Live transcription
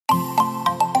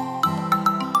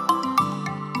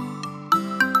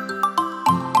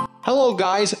Hello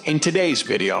guys, in today's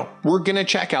video, we're gonna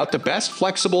check out the best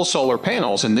flexible solar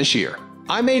panels in this year.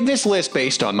 I made this list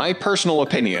based on my personal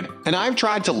opinion, and I've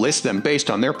tried to list them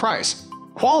based on their price,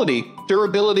 quality,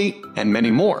 durability, and many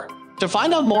more. To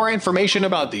find out more information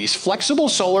about these flexible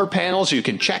solar panels, you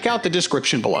can check out the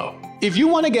description below. If you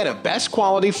want to get a best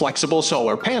quality flexible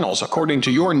solar panels according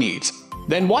to your needs,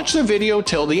 then watch the video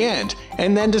till the end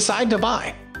and then decide to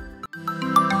buy.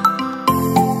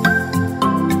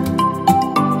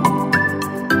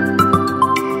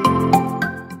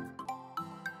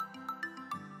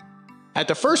 At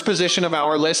the first position of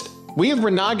our list, we have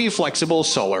Renogy Flexible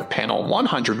Solar Panel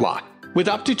 100 Watt. With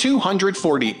up to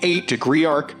 248-degree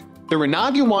arc, the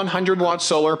Renogy 100 Watt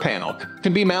solar panel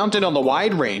can be mounted on the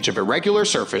wide range of irregular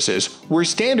surfaces where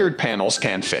standard panels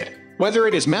can fit. Whether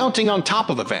it is mounting on top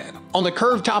of a van, on the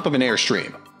curved top of an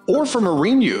Airstream, or for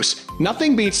marine use,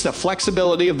 nothing beats the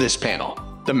flexibility of this panel.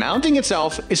 The mounting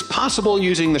itself is possible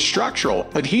using the structural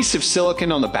adhesive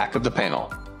silicone on the back of the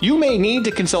panel. You may need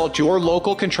to consult your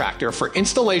local contractor for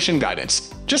installation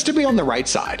guidance, just to be on the right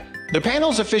side. The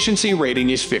panel's efficiency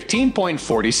rating is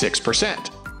 15.46%,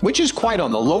 which is quite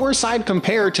on the lower side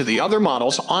compared to the other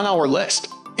models on our list.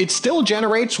 It still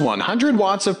generates 100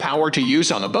 watts of power to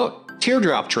use on a boat,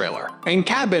 teardrop trailer, and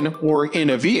cabin or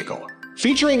in a vehicle.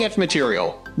 Featuring F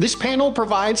material, this panel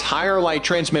provides higher light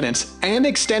transmittance and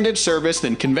extended service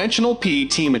than conventional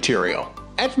PET material.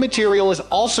 F material is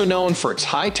also known for its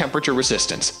high temperature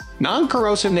resistance,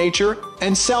 non-corrosive nature,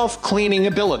 and self-cleaning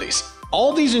abilities.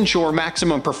 All these ensure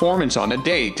maximum performance on a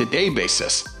day-to-day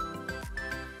basis.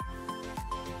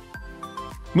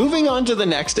 Moving on to the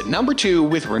next at number 2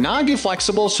 with Renogy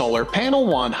Flexible Solar Panel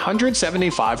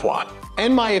 175 Watt.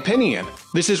 In my opinion,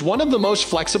 this is one of the most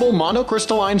flexible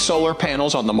monocrystalline solar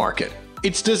panels on the market.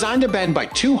 It's designed to bend by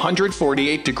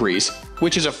 248 degrees,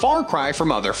 which is a far cry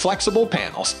from other flexible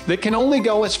panels that can only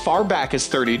go as far back as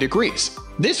 30 degrees.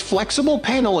 This flexible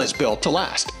panel is built to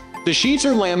last. The sheets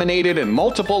are laminated in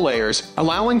multiple layers,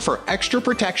 allowing for extra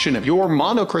protection of your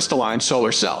monocrystalline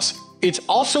solar cells. It's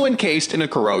also encased in a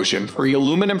corrosion-free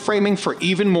aluminum framing for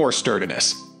even more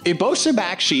sturdiness. It boasts a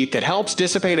back sheet that helps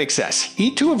dissipate excess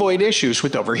heat to avoid issues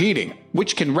with overheating,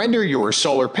 which can render your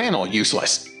solar panel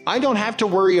useless. I don't have to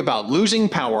worry about losing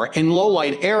power in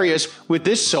low-light areas with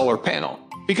this solar panel.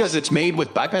 Because it's made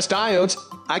with bypass diodes,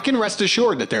 I can rest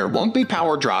assured that there won't be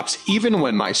power drops even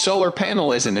when my solar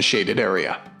panel is in a shaded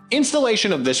area.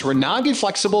 Installation of this Renogy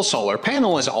flexible solar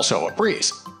panel is also a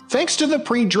breeze, thanks to the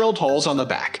pre-drilled holes on the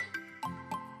back.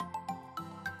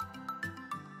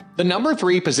 The number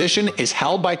 3 position is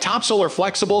held by Topsolar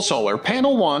Flexible Solar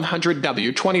Panel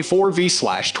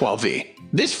 100W24V/12V.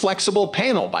 This flexible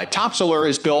panel by Topsolar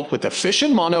is built with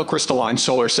efficient monocrystalline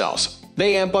solar cells.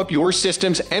 They amp up your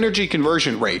system's energy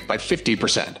conversion rate by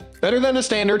 50%, better than a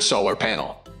standard solar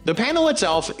panel. The panel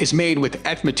itself is made with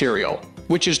F material,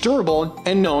 which is durable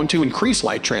and known to increase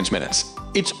light transmittance.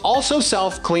 It's also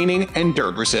self-cleaning and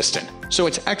dirt-resistant, so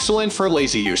it's excellent for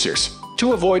lazy users.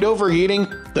 To avoid overheating,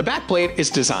 the backplate is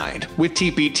designed with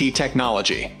TPT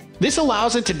technology. This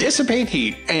allows it to dissipate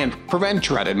heat and prevent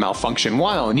dreaded malfunction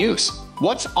while in use.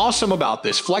 What's awesome about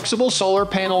this flexible solar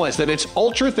panel is that it's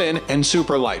ultra-thin and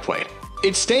super lightweight.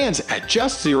 It stands at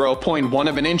just 0.1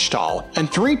 of an inch tall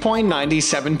and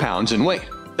 3.97 pounds in weight.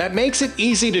 That makes it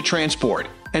easy to transport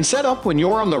and set up when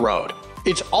you're on the road.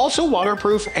 It's also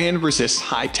waterproof and resists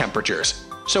high temperatures,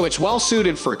 so it's well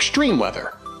suited for extreme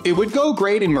weather. It would go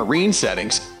great in marine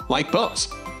settings, like boats.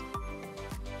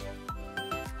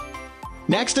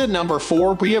 Next at number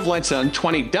 4, we have Lensun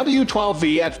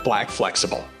 20W12VF Black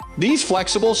Flexible. These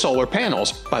flexible solar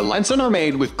panels by Lensun are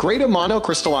made with grade of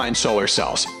monocrystalline solar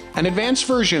cells, an advanced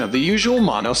version of the usual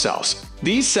mono cells.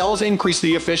 These cells increase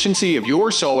the efficiency of your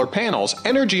solar panel's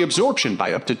energy absorption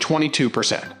by up to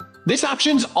 22%. This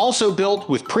option's also built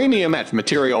with premium F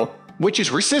material, which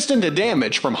is resistant to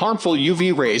damage from harmful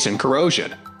UV rays and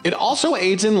corrosion. It also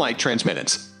aids in light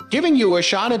transmittance, giving you a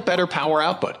shot at better power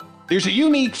output. There's a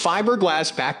unique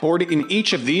fiberglass backboard in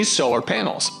each of these solar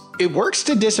panels. It works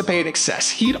to dissipate excess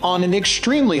heat on an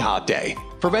extremely hot day,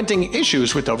 preventing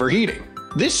issues with overheating.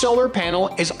 This solar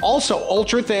panel is also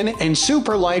ultra-thin and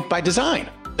super light by design.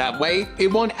 That way,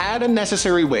 it won't add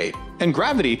unnecessary weight and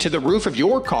gravity to the roof of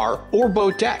your car or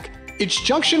boat deck. Its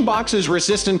junction box is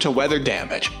resistant to weather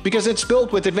damage because it's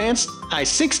built with advanced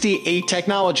I-68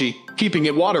 technology, keeping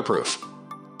it waterproof.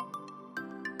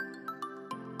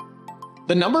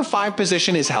 The number 5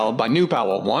 position is held by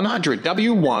Newpowa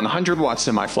 100W 100 Watt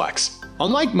Semi-Flex.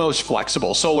 Unlike most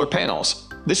flexible solar panels,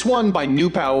 this one by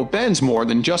Newpowa bends more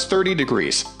than just 30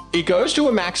 degrees. It goes to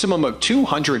a maximum of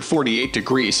 248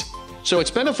 degrees, so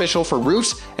it's beneficial for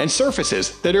roofs and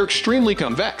surfaces that are extremely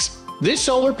convex. This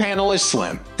solar panel is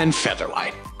slim and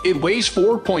feather-light. It weighs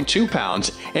 4.2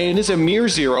 pounds and is a mere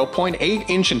 0.8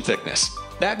 inch in thickness.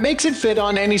 That makes it fit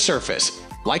on any surface,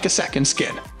 like a second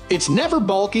skin. It's never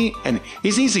bulky and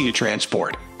is easy to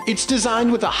transport. It's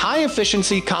designed with a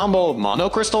high-efficiency combo of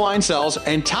monocrystalline cells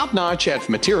and top-notch EDF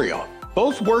material.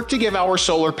 Both work to give our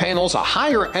solar panels a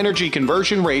higher energy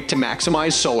conversion rate to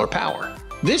maximize solar power.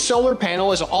 This solar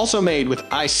panel is also made with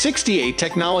I68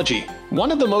 technology,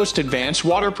 one of the most advanced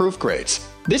waterproof grades.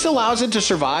 This allows it to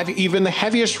survive even the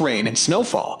heaviest rain and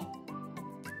snowfall.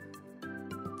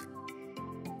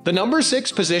 The number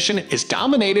 6 position is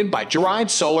dominated by Giaride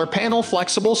Solar Panel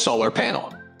Flexible Solar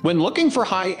Panel. When looking for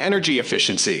high energy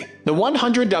efficiency, the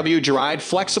 100W Giaride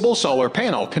Flexible Solar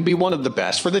Panel can be one of the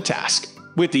best for the task.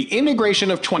 With the integration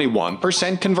of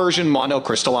 21% conversion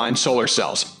monocrystalline solar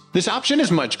cells, this option is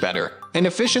much better and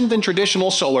efficient than traditional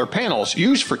solar panels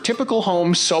used for typical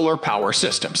home solar power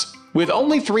systems. With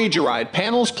only 3 Giaride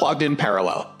panels plugged in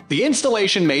parallel, the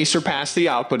installation may surpass the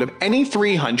output of any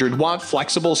 300-watt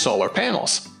flexible solar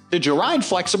panels. The Giaride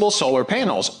flexible solar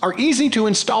panels are easy to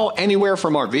install anywhere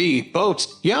from RV,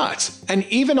 boats, yachts, and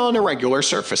even on irregular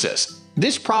surfaces.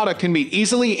 This product can be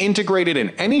easily integrated in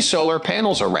any solar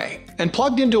panels array and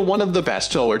plugged into one of the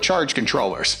best solar charge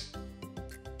controllers.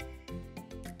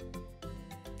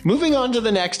 Moving on to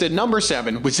the next at number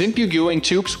 7 with XINPUGUANG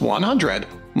TOPS 100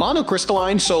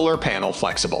 Monocrystalline Solar Panel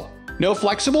Flexible. No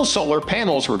flexible solar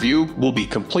panels review will be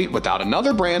complete without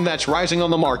another brand that's rising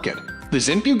on the market, the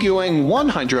XINPUGUANG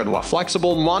 100W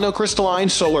Flexible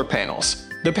Monocrystalline Solar Panels.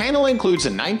 The panel includes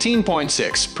a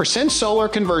 19.6% solar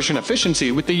conversion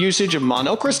efficiency with the usage of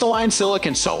monocrystalline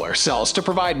silicon solar cells to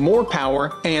provide more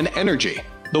power and energy.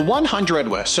 The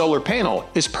 100W solar panel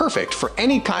is perfect for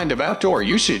any kind of outdoor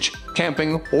usage,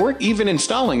 camping, or even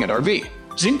installing an RV.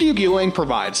 XINPUGUANG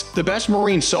provides the best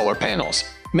marine solar panels,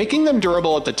 making them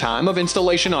durable at the time of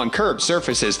installation on curved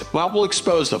surfaces that will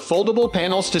expose the foldable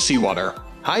panels to seawater,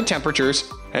 high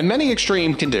temperatures, and many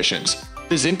extreme conditions.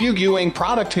 The XINPUGUANG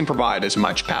product can provide as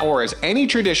much power as any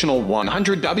traditional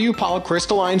 100W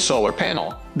polycrystalline solar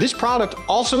panel. This product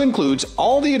also includes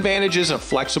all the advantages of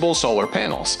flexible solar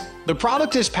panels. The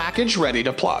product is packaged ready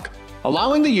to plug,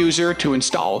 allowing the user to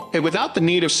install it without the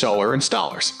need of solar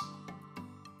installers.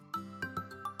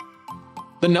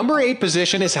 The number 8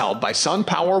 position is held by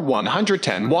SunPower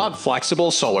 110W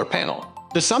Flexible Solar Panel.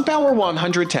 The SunPower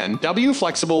 110W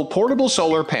Flexible Portable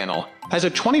Solar Panel has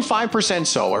a 25%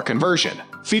 solar conversion,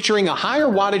 featuring a higher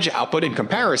wattage output in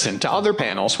comparison to other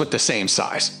panels with the same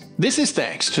size. This is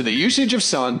thanks to the usage of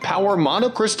SunPower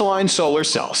monocrystalline solar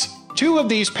cells. 2 of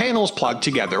these panels plugged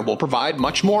together will provide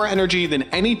much more energy than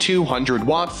any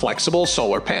 200-watt flexible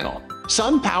solar panel.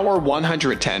 SunPower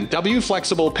 110W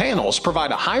flexible panels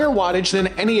provide a higher wattage than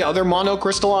any other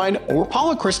monocrystalline or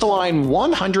polycrystalline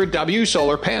 100W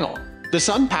solar panel. The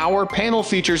SunPower panel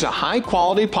features a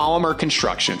high-quality polymer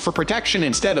construction for protection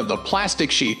instead of the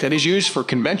plastic sheet that is used for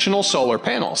conventional solar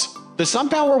panels. The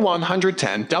SunPower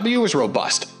 110W is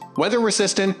robust,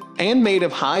 weather-resistant, and made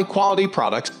of high-quality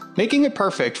products, making it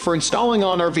perfect for installing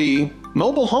on RV,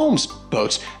 mobile homes,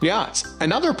 boats, yachts,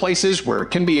 and other places where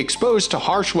it can be exposed to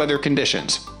harsh weather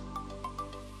conditions.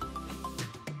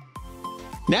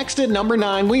 Next at number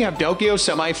 9 we have DOKIO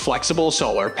Semi-Flexible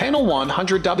Solar Panel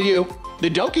 100W. The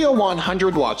DOKIO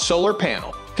 100-watt solar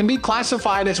panel can be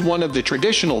classified as one of the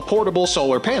traditional portable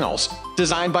solar panels,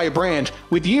 designed by a brand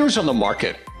with years on the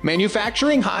market,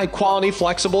 manufacturing high-quality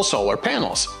flexible solar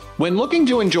panels. When looking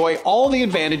to enjoy all the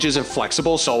advantages of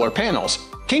flexible solar panels,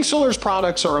 King Solar's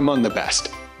products are among the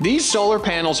best. These solar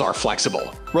panels are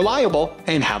flexible, reliable,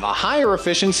 and have a higher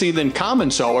efficiency than common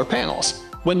solar panels.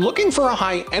 When looking for a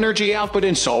high energy output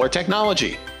in solar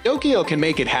technology, DOKIO can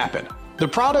make it happen. The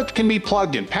product can be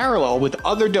plugged in parallel with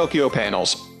other DOKIO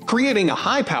panels, creating a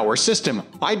high-power system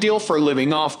ideal for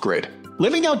living off-grid.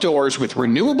 Living outdoors with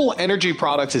renewable energy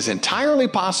products is entirely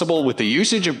possible with the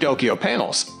usage of DOKIO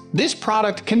panels. This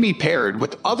product can be paired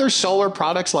with other solar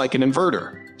products like an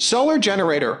inverter, solar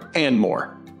generator, and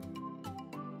more.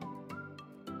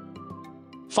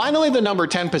 Finally, the number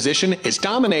 10 position is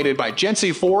dominated by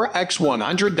Genssi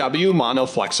 4X100W Mono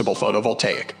Flexible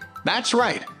Photovoltaic. That's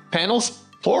right, panels,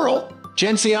 plural.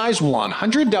 Gensi's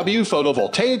 100W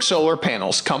photovoltaic solar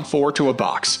panels come 4 to a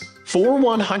box. 4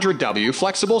 100W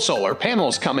flexible solar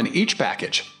panels come in each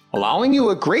package, allowing you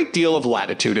a great deal of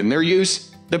latitude in their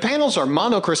use. The panels are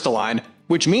monocrystalline,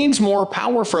 which means more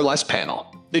power for less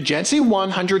panel. The Genssi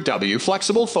 100W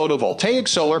flexible photovoltaic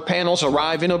solar panels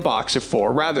arrive in a box of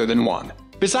 4 rather than 1.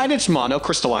 Beside its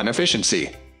monocrystalline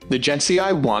efficiency, The Genssi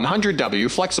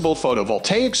i100W flexible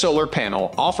photovoltaic solar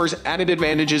panel offers added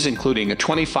advantages including a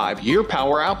 25-year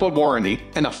power output warranty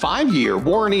and a 5-year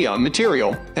warranty on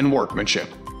material and workmanship.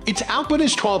 Its output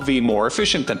is 12V more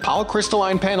efficient than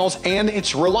polycrystalline panels, and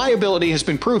its reliability has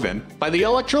been proven by the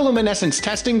electroluminescence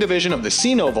testing division of the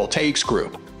Voltaics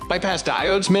Group. Bypass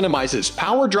diodes minimizes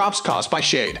power drops caused by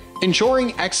shade,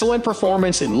 ensuring excellent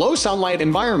performance in low sunlight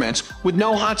environments with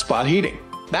no hotspot heating.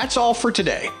 That's all for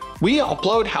today. We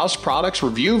upload house products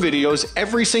review videos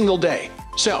every single day,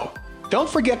 so don't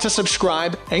forget to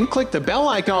subscribe and click the bell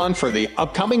icon for the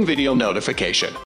upcoming video notification.